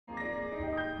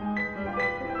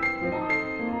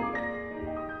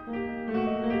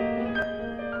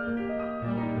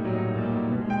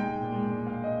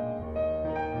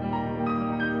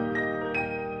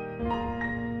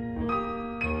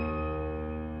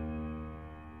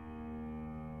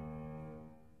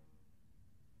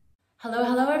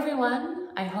Hello everyone.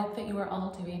 I hope that you are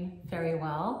all doing very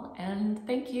well, and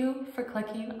thank you for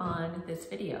clicking on this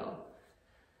video.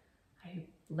 I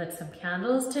lit some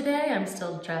candles today. I'm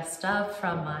still dressed up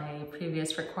from my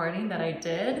previous recording that I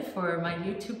did for my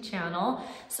YouTube channel,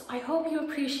 so I hope you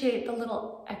appreciate the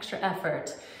little extra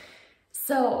effort.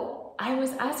 So I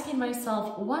was asking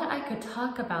myself what I could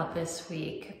talk about this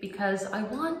week because I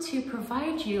want to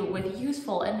provide you with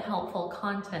useful and helpful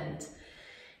content.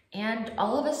 And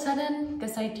all of a sudden,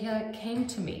 this idea came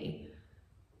to me.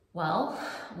 Well,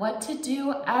 what to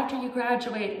do after you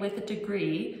graduate with a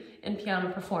degree in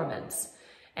piano performance.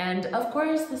 And of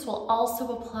course, this will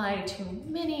also apply to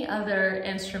many other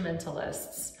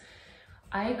instrumentalists.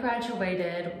 I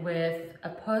graduated with a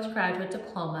postgraduate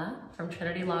diploma from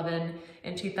Trinity Laban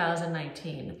in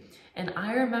 2019. And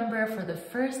I remember for the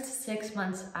first 6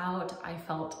 months out, I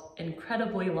felt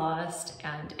incredibly lost.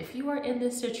 And if you are in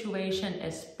this situation,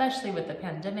 especially with the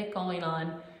pandemic going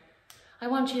on, I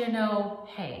want you to know,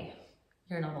 hey,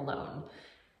 you're not alone.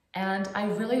 And I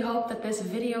really hope that this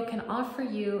video can offer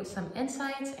you some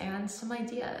insights and some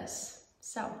ideas.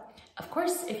 So, of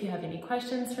course, if you have any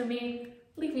questions for me,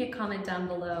 leave me a comment down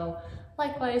below.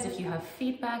 Likewise, if you have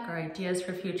feedback or ideas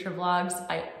for future vlogs,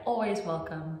 I always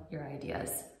welcome your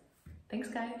ideas. Thanks,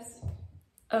 guys.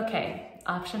 Okay,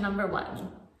 option number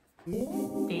one,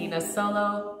 being a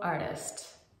solo artist.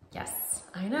 Yes,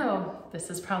 I know, this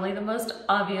is probably the most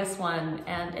obvious one,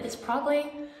 and it is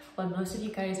probably what most of you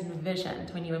guys envisioned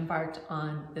when you embarked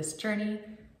on this journey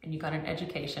and you got an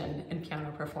education in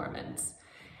piano performance.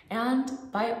 And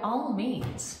by all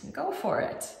means, go for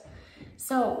it.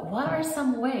 So what are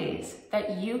some ways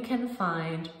that you can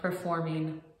find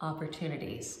performing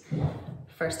opportunities?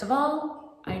 First of all,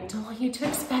 I don't want you to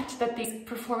expect that these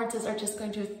performances are just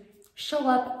going to show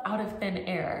up out of thin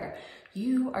air.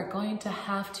 You are going to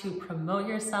have to promote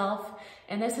yourself,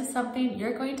 and this is something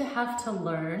you're going to have to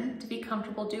learn to be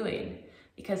comfortable doing.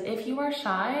 Because if you are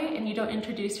shy and you don't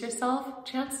introduce yourself,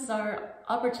 chances are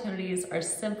opportunities are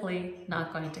simply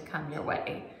not going to come your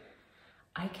way.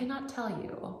 I cannot tell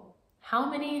you how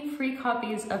many free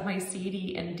copies of my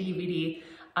CD and DVD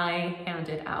I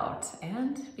handed out,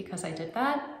 and because I did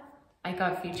that, I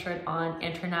got featured on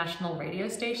international radio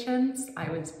stations, I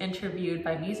was interviewed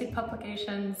by music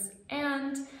publications,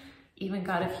 and even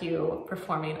got a few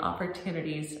performing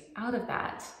opportunities out of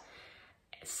that.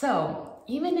 So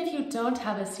even if you don't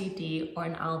have a CD or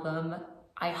an album,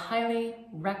 I highly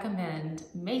recommend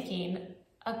making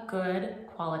a good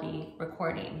quality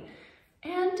recording.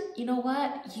 And you know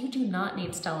what? You do not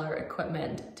need stellar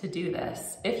equipment to do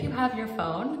this. If you have your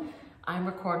phone, I'm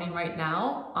recording right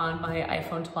now on my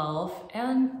iPhone 12,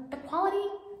 and the quality,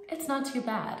 it's not too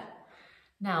bad.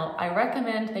 Now, I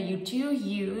recommend that you do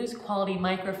use quality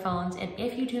microphones, and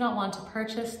if you do not want to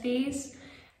purchase these,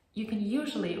 you can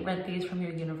usually rent these from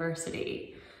your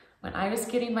university. When I was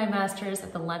getting my master's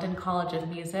at the London College of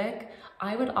Music,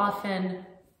 I would often,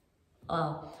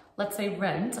 let's say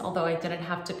rent, although I didn't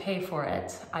have to pay for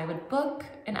it. I would book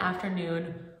an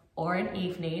afternoon or an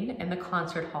evening in the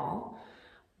concert hall,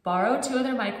 borrow 2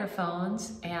 other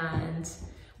microphones, and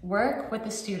work with a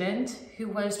student who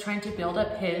was trying to build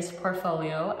up his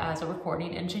portfolio as a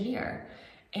recording engineer.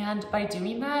 And by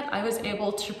doing that, I was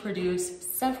able to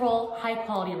produce several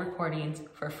high-quality recordings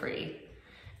for free.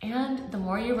 And the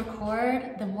more you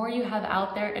record, the more you have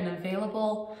out there and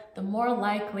available, the more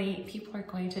likely people are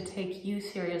going to take you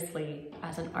seriously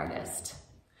as an artist.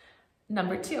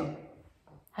 Number 2,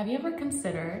 have you ever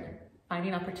considered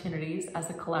finding opportunities as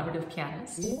a collaborative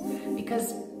pianist?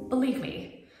 Because believe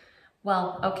me,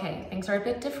 well, okay, things are a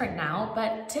bit different now,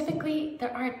 but typically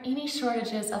there aren't any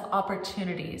shortages of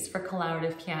opportunities for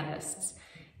collaborative pianists.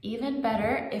 Even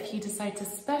better if you decide to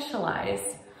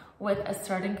specialize with a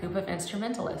certain group of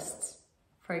instrumentalists.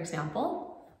 For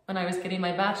example, when I was getting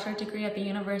my bachelor degree at the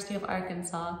University of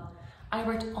Arkansas, I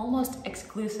worked almost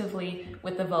exclusively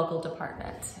with the vocal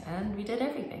department, and we did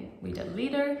everything. We did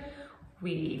lieder,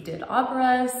 we did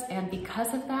operas, and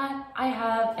because of that, I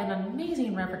have an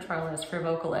amazing repertoire list for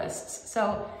vocalists.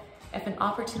 So if an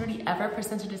opportunity ever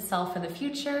presented itself in the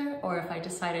future, or if I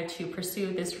decided to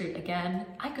pursue this route again,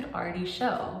 I could already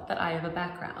show that I have a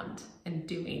background in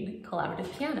doing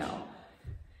collaborative piano.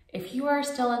 If you are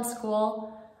still in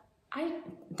school, I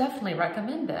definitely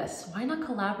recommend this. Why not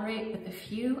collaborate with a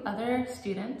few other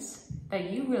students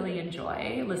that you really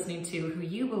enjoy listening to, who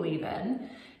you believe in,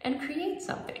 and create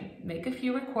something. Make a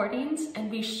few recordings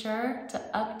and be sure to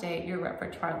update your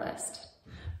repertoire list.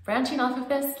 Branching off of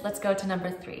this, let's go to number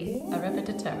 3, a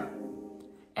répétiteur.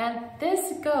 And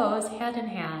this goes hand in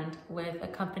hand with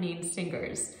accompanying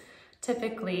singers,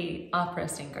 typically opera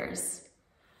singers.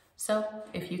 So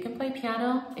if you can play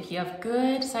piano, if you have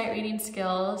good sight reading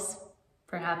skills,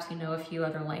 perhaps you know a few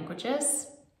other languages,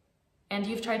 and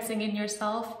you've tried singing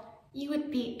yourself, you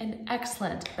would be an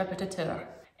excellent répétiteur.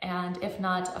 And if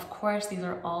not, of course, these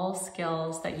are all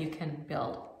skills that you can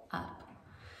build up.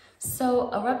 So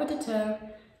a répétiteur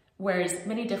wears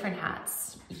many different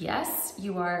hats. Yes,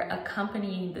 you are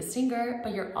accompanying the singer,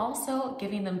 but you're also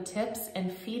giving them tips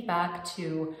and feedback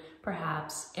to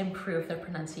perhaps improve their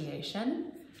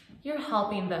pronunciation. You're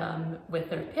helping them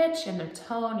with their pitch and their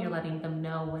tone. You're letting them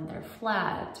know when they're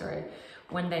flat or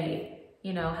when they,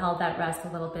 held that rest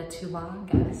a little bit too long,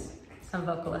 as some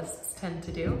vocalists tend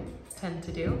to do.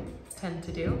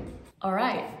 All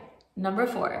right, number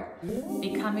 4,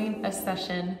 becoming a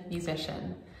session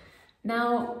musician.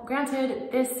 Now,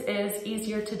 granted, this is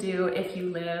easier to do if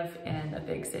you live in a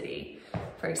big city.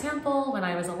 For example, when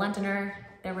I was a Londoner,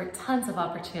 there were tons of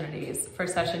opportunities for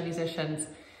session musicians.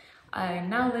 I'm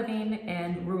now living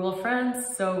in rural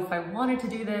France, so if I wanted to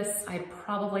do this, I'd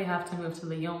probably have to move to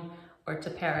Lyon or to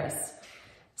Paris.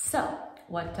 So,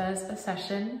 what does a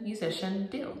session musician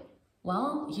do?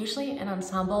 Well, usually an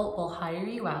ensemble will hire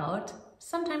you out,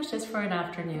 sometimes just for an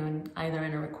afternoon, either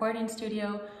in a recording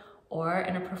studio or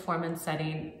in a performance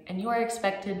setting, and you are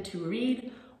expected to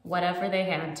read whatever they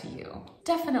hand to you.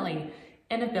 Definitely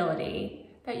an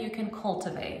ability that you can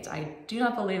cultivate. I do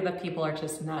not believe that people are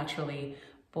just naturally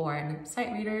born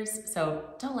sight readers, so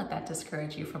don't let that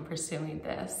discourage you from pursuing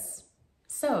this.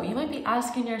 So you might be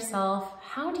asking yourself,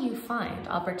 how do you find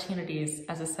opportunities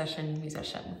as a session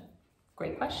musician?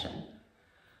 Great question.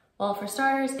 Well, for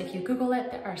starters, if you Google it,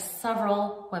 there are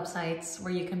several websites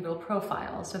where you can build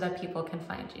profiles so that people can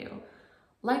find you.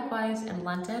 Likewise, in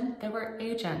London, there were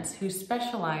agents who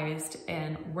specialized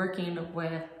in working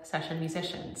with session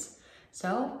musicians.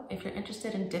 So if you're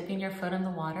interested in dipping your foot in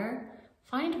the water,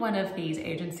 find one of these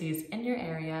agencies in your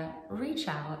area, reach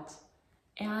out,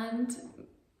 and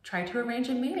try to arrange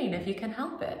a meeting if you can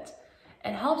help it.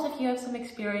 It helps if you have some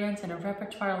experience and a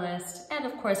repertoire list, and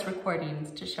of course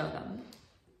recordings to show them.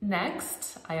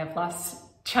 Next, I have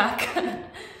lost track.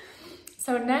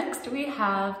 So next we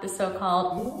have the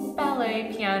so-called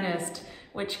ballet pianist,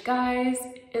 which, guys,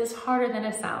 is harder than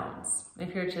it sounds.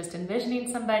 If you're just envisioning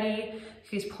somebody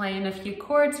who's playing a few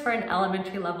chords for an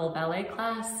elementary level ballet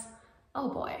class, oh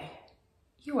boy,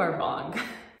 you are wrong.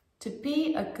 To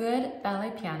be a good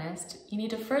ballet pianist, you need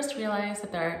to first realize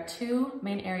that there are 2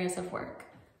 main areas of work: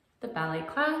 the ballet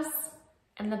class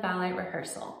and the ballet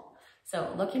rehearsal.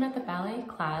 So looking at the ballet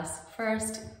class,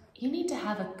 first, you need to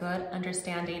have a good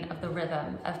understanding of the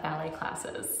rhythm of ballet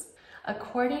classes.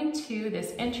 According to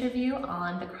this interview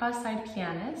on The Cross-Eyed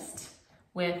Pianist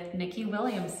with Nikki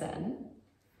Williamson,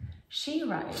 she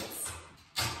writes,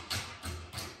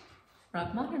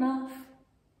 Rachmaninoff,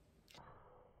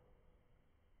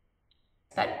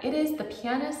 that it is the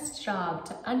pianist's job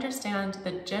to understand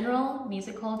the general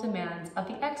musical demands of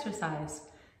the exercise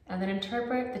and then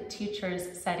interpret the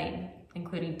teacher's setting,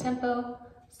 including tempo,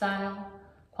 style,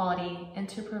 quality, and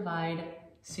to provide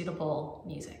suitable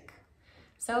music.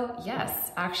 So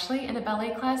yes, actually in a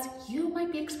ballet class, you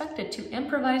might be expected to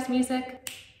improvise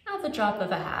music at the drop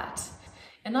of a hat.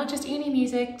 And not just any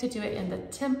music, to do it in the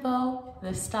tempo,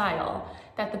 the style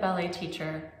that the ballet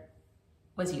teacher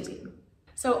was using.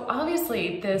 So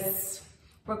obviously this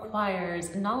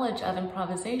requires knowledge of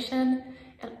improvisation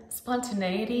and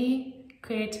spontaneity,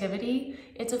 creativity.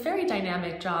 It's a very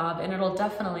dynamic job, and it'll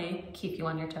definitely keep you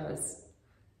on your toes.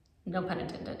 No pun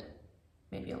intended,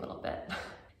 maybe a little bit.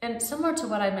 And similar to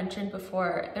what I mentioned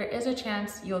before, there is a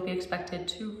chance you'll be expected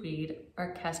to read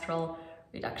orchestral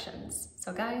reductions.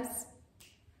 So guys,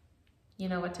 you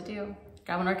know what to do.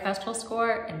 Grab an orchestral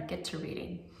score and get to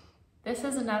reading. This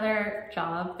is another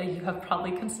job that you have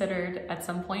probably considered at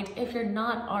some point if you're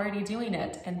not already doing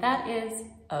it, and that is,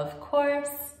 of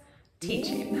course,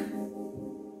 teaching.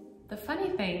 The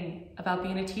funny thing about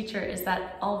being a teacher is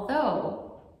that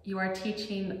although you are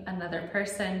teaching another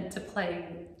person to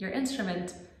play your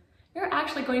instrument, you're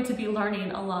actually going to be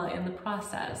learning a lot in the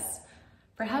process.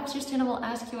 Perhaps your student will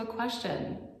ask you a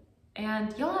question,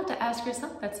 and you'll have to ask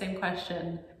yourself that same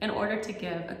question in order to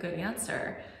give a good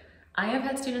answer. I have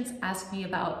had students ask me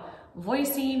about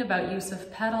voicing, about use of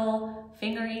pedal,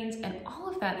 fingerings, and all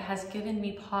of that has given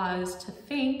me pause to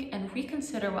think and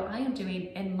reconsider what I am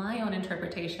doing in my own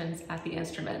interpretations at the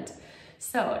instrument.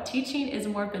 So teaching is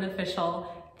more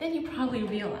beneficial than you probably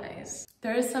realize.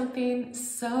 There is something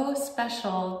so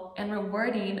special and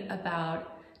rewarding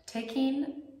about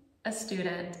taking a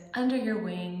student under your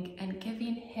wing and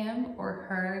giving him or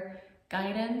her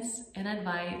guidance and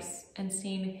advice and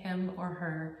seeing him or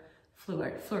her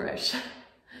flourish.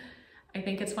 I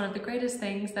think it's one of the greatest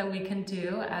things that we can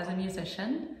do as a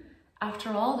musician.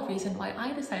 After all, the reason why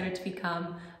I decided to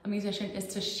become a musician is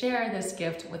to share this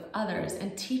gift with others,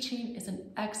 and teaching is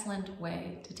an excellent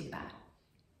way to do that.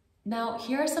 Now,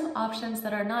 here are some options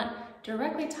that are not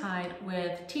directly tied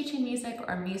with teaching music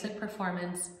or music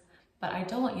performance, but I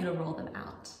don't want you to rule them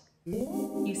out.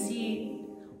 You see,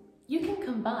 you can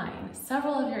combine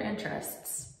several of your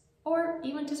interests, or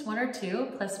even just one or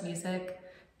two plus music,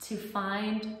 to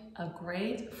find a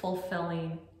great,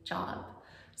 fulfilling job.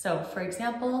 So, for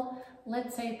example,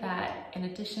 let's say that in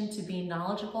addition to being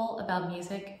knowledgeable about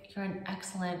music, you're an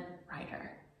excellent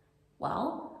writer.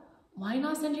 Well, why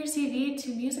not send your CV to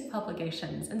music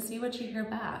publications and see what you hear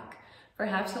back?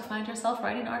 Perhaps you'll find yourself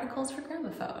writing articles for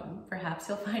Gramophone. Perhaps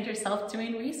you'll find yourself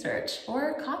doing research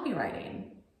or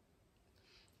copywriting.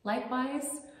 Likewise,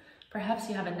 perhaps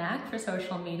you have a knack for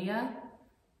social media.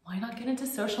 Why not get into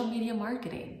social media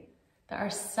marketing? There are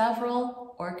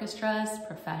several orchestras,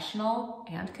 professional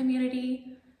and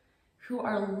community, who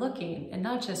are looking, and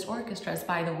not just orchestras,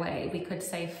 by the way, we could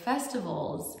say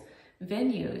festivals,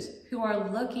 venues, who are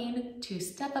looking to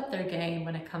step up their game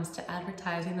when it comes to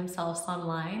advertising themselves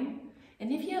online.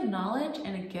 And if you have knowledge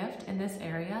and a gift in this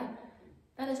area,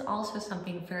 that is also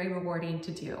something very rewarding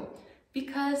to do.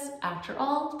 Because after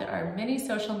all, there are many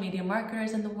social media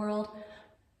marketers in the world,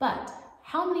 but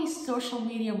how many social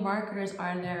media marketers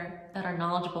are there that are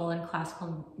knowledgeable in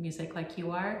classical music like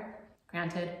you are?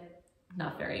 Granted,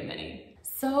 not very many.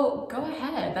 So go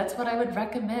ahead, that's what I would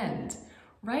recommend.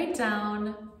 Write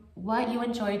down what you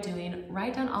enjoy doing,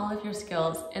 write down all of your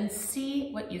skills, and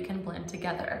see what you can blend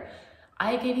together.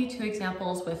 I gave you 2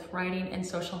 examples with writing and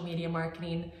social media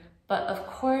marketing, but of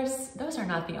course, those are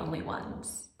not the only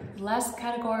ones. The last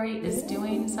category is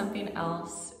doing something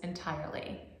else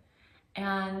entirely.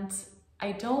 And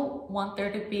I don't want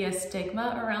there to be a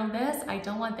stigma around this. I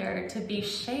don't want there to be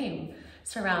shame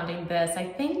surrounding this. I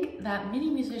think that many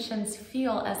musicians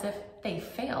feel as if they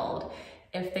failed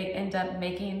if they end up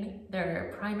making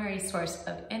their primary source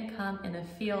of income in a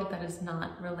field that is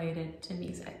not related to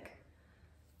music.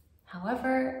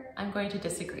 However, I'm going to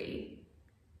disagree.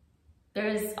 There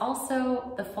is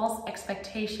also the false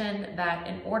expectation that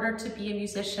in order to be a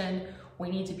musician, we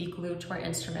need to be glued to our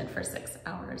instrument for 6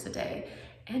 hours a day.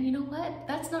 And you know what?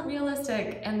 That's not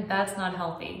realistic, and that's not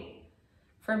healthy.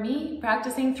 For me,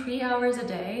 practicing 3 hours a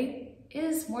day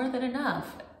is more than enough,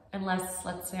 unless,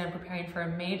 let's say, I'm preparing for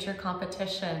a major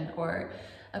competition or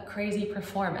a crazy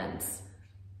performance.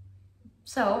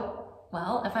 So,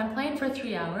 well, if I'm playing for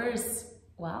 3 hours,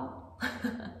 well,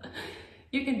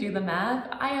 you can do the math.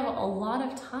 I have a lot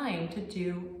of time to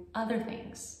do other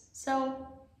things. So,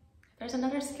 if there's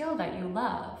another skill that you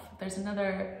love, if there's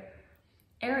another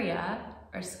area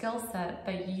or skill set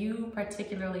that you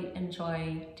particularly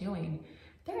enjoy doing,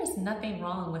 there is nothing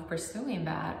wrong with pursuing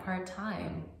that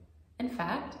part-time. In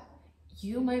fact,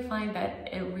 you might find that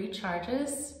it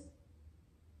recharges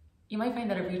you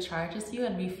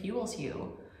and refuels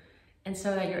you, and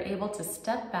so that you're able to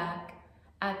step back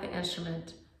at the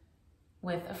instrument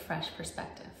with a fresh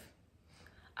perspective.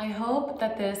 I hope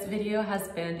that this video has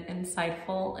been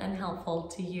insightful and helpful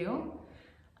to you.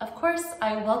 Of course,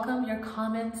 I welcome your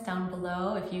comments down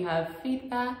below if you have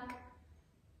feedback,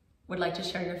 would like to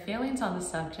share your feelings on the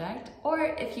subject, or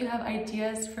if you have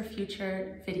ideas for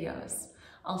future videos.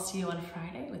 I'll see you on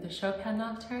Friday with a Chopin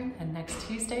Nocturne and next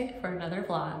Tuesday for another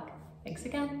vlog. Thanks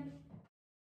again.